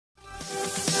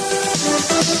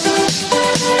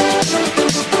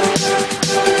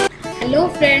Hello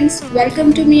friends,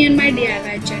 welcome to me and my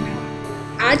DIY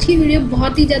channel. आज की video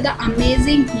बहुत ही ज़्यादा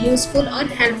अमेजिंग, यूजफुल और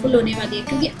हेल्पफुल होने वाली है,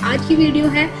 क्योंकि आज की वीडियो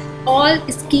है all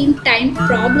skin type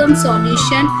problem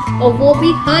solution, और वो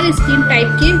भी हर स्किन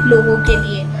टाइप के लोगों के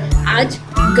लिए। आज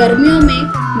गर्मियों में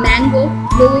मैंगो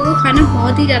लोगों को खाना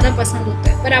बहुत ही ज़्यादा पसंद होता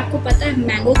है, पर आपको पता है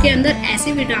मैंगो के अंदर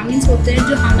ऐसे विटामिन होते हैं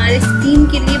जो हमारे स्किन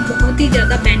के लिए बहुत ही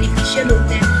ज़्यादा बेनिफिशियल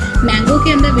होते हैं। मैंगो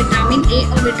के अंदर विटामिन ए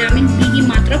और विटामिन बी की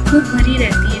मात्रा खूब भरी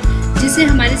रहती है, जिससे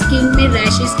हमारी स्किन में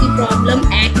रैशेस की प्रॉब्लम,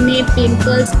 एक्ने,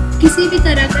 पिंपल्स, किसी भी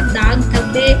तरह का दाग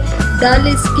धब्बे,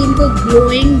 डल स्किन को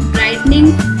ग्लोइंग,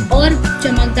 ब्राइटनिंग और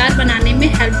चमकदार बनाने में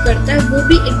हेल्प करता है, वो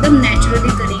भी एकदम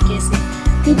नेचुरली तरीके से।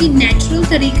 क्योंकि नेचुरल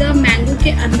तरीका मैंगो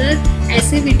के अंदर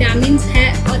ऐसे विटामिन्स है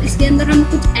और इसके अंदर हम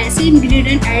कुछ ऐसे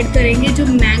इंग्रेडिएंट ऐड करेंगे जो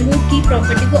मैंगो की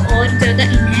प्रॉपर्टी को और ज़्यादा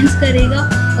इन्हेंस करेगा,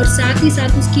 और साथ ही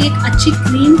साथ उसकी एक अच्छी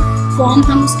क्रीम फॉर्म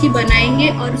हम उसकी बनाएंगे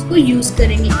और उसको यूज़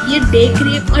करेंगे। ये डे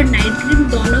क्रीम और नाइट क्रीम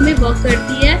दोनों में वर्क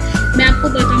करती है। मैं आपको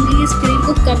बताऊंगी कि इस क्रीम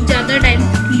को कब ज़्यादा टाइम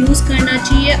यूज़ करना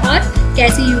चाहिए और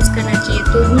कैसे यूज़ करना चाहिए।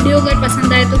 तो वीडियो अगर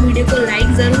पसंद आए तो वीडियो को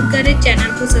लाइक ज़रूर करें,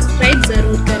 चैनल को सब्सक्राइब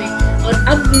ज़रूर करें। और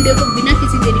अब वीडियो को बिना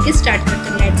किसी देरी के स्टार्ट करते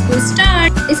हैं। Let's go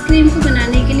start. इस क्रीम को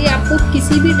बनाने के लिए आपको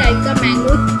किसी भी टाइप का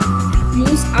मैंगो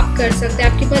यूज़ आप कर सकते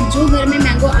हैं। आपके पास जो घर में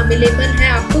मैंगो अवेलेबल है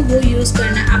आपको वो यूज़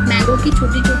करना है। आप मैंगो की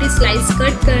छोटी छोटी स्लाइस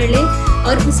कट कर ले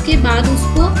और उसके बाद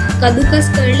उसको कद्दूकस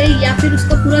कर ले या फिर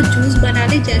उसका पूरा जूस बना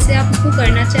ले, जैसे आप उसको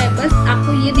करना चाहे। बस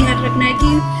आपको ये ध्यान रखना है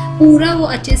कि पूरा वो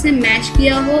अच्छे से मैश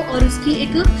किया हो और उसकी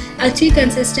एक अच्छी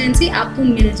कंसिस्टेंसी आपको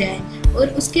मिल जाए। और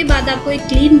उसके बाद आपको एक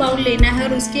क्लीन बाउल लेना है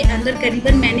और उसके अंदर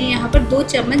करीबन मैंने यहाँ पर 2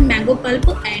 चम्मच मैंगो पल्प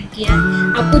ऐड किया है।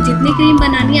 आपको जितनी क्रीम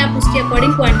बनानी है आप उसके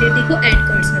अकॉर्डिंग क्वांटिटी को ऐड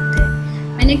कर सकते हैं।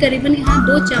 मैंने करीबन यहाँ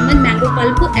 2 चम्मच मैंगो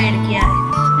पल्प ऐड किया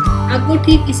है। आपको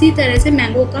ठीक इसी तरह से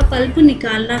मैंगो का पल्प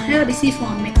निकालना है और इसी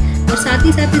फॉर्म में। और साथ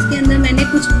ही साथ इसके अंदर मैंने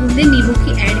कुछ बूंदे नींबू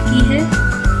की ऐड की है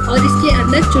और इसके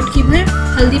अंदर चुटकी भर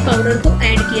हल्दी पाउडर को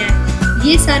ऐड किया है।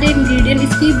 ये सारे इंग्रेडिएंट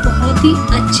इसकी बहुत ही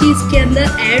अच्छी इसके अंदर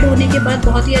ऐड होने के बाद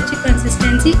बहुत ही अच्छी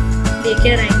कंसिस्टेंसी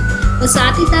लेकर आएंगे। और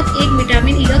साथ ही साथ एक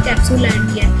विटामिन ई का कैप्सूल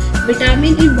ऐड किया है।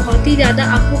 विटामिन ई बहुत ही ज़्यादा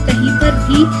आपको कहीं पर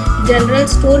भी जनरल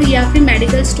स्टोर या फिर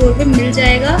मेडिकल स्टोर पे मिल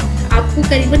जाएगा। आपको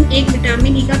करीबन एक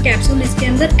विटामिन ई का कैप्सूल इसके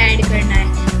अंदर ऐड करना है।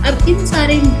 अब इन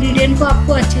सारे इंग्रेडिएंट को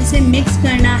आपको अच्छे से मिक्स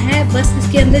करना है। बस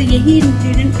इसके अंदर यही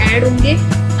इंग्रेडिएंट ऐड होंगे।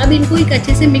 अब इनको एक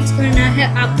अच्छे से मिक्स करना है।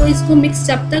 आपको इसको मिक्स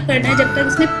जब तक करना है जब तक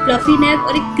इसमें फ्लफीनेस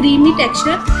और एक क्रीमी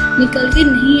टेक्सचर निकल के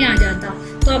नहीं आ जाता।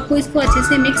 तो आपको इसको अच्छे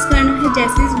से मिक्स करना है।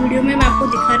 जैसे इस वीडियो में मैं आपको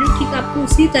दिखा रही हूँ, ठीक आपको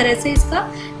उसी तरह से इसका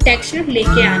टेक्सचर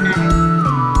लेके आना है।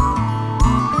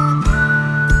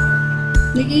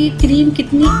 देखिए ये क्रीम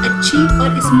कितनी अच्छी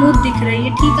और स्मूथ दिख रही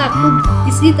है। ठीक आपको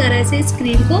इसी तरह से इस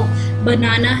क्रीम को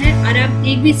बनाना है और आप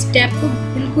एक भी स्टेप को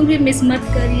बिल्कुल भी मिस मत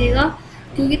करिएगा,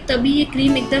 क्योंकि तभी ये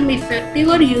क्रीम एकदम इफेक्टिव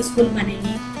और यूजफुल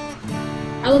बनेगी।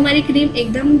 अब हमारी क्रीम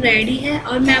एकदम रेडी है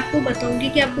और मैं आपको बताऊंगी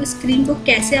कि आपको इस क्रीम को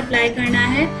कैसे अप्लाई करना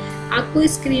है। आपको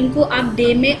इस क्रीम को आप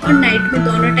डे में और नाइट में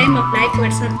दोनों टाइम अप्लाई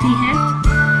कर सकती हैं।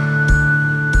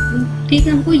 ठीक,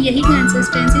 हमको यही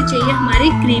कंसिस्टेंसी चाहिए हमारी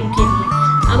क्रीम के लिए।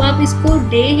 अब आप इसको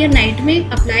डे या नाइट में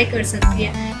अप्लाई कर सकती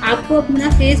हैं। आपको अपना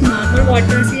फेस नॉर्मल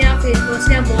वाटर से या फेस वॉश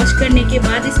से वॉश करने के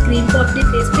बाद इस क्रीम को अपने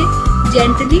फेस पे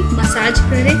जेंटली मसाज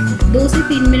करें। 2 से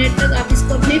 3 मिनट तक आप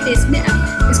इसको अपने फेस में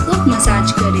इसको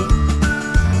मसाज करें।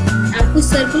 आपको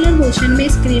सर्कुलर मोशन में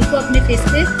इस क्रीम को अपने फेस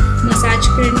पे मसाज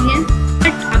करनी है।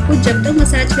 बट आपको जब तक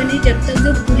मसाज करनी है जब तक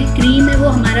जो पूरी क्रीम है वो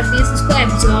हमारा फेस उसको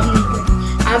एब्जॉर्ब नहीं करे।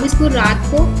 आप इसको रात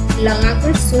को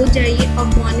लगाकर सो जाइए और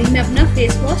मॉर्निंग में अपना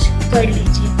फेस वॉश कर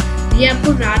लीजिए। ये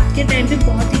आपको रात के टाइम पे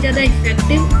बहुत ही ज़्यादा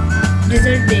इफेक्टिव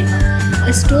रिजल्ट देगा।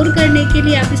 और स्टोर करने के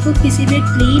लिए आप इसको किसी भी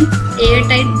क्लीन एयर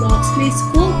टाइट बॉक्स में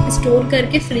इसको स्टोर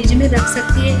करके फ्रिज में रख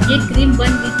सकती है। ये क्रीम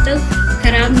 1 वीक तक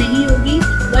खराब नहीं होगी।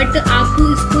 बट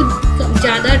आपको इसको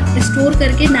ज़्यादा स्टोर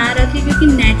करके ना रखें, क्योंकि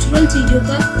नेचुरल चीज़ों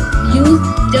का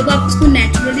यूज़ जब आप उसको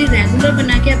नेचुरली रेगुलर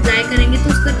बना के अप्लाई करेंगे तो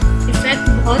उसका इफेक्ट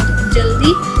बहुत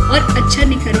जल्दी और अच्छा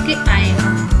निखर के आएगा।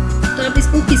 तो आप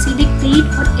इसको किसी भी क्लीन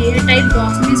और एयर टाइट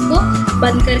बॉक्स में इसको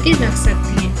बंद करके रख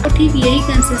सकती हैं। और ठीक यही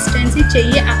कंसिस्टेंसी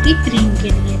चाहिए आपकी क्रीम के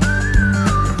लिए।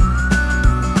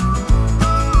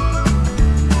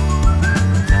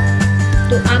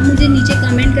 तो आप मुझे नीचे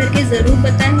कमेंट करके ज़रूर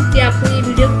बताएं कि आपको ये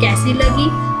वीडियो कैसी लगी,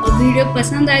 और वीडियो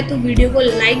पसंद आए तो वीडियो को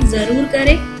लाइक ज़रूर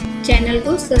करें, चैनल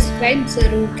को सब्सक्राइब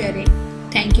ज़रूर करें।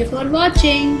 Thank you for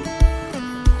watching.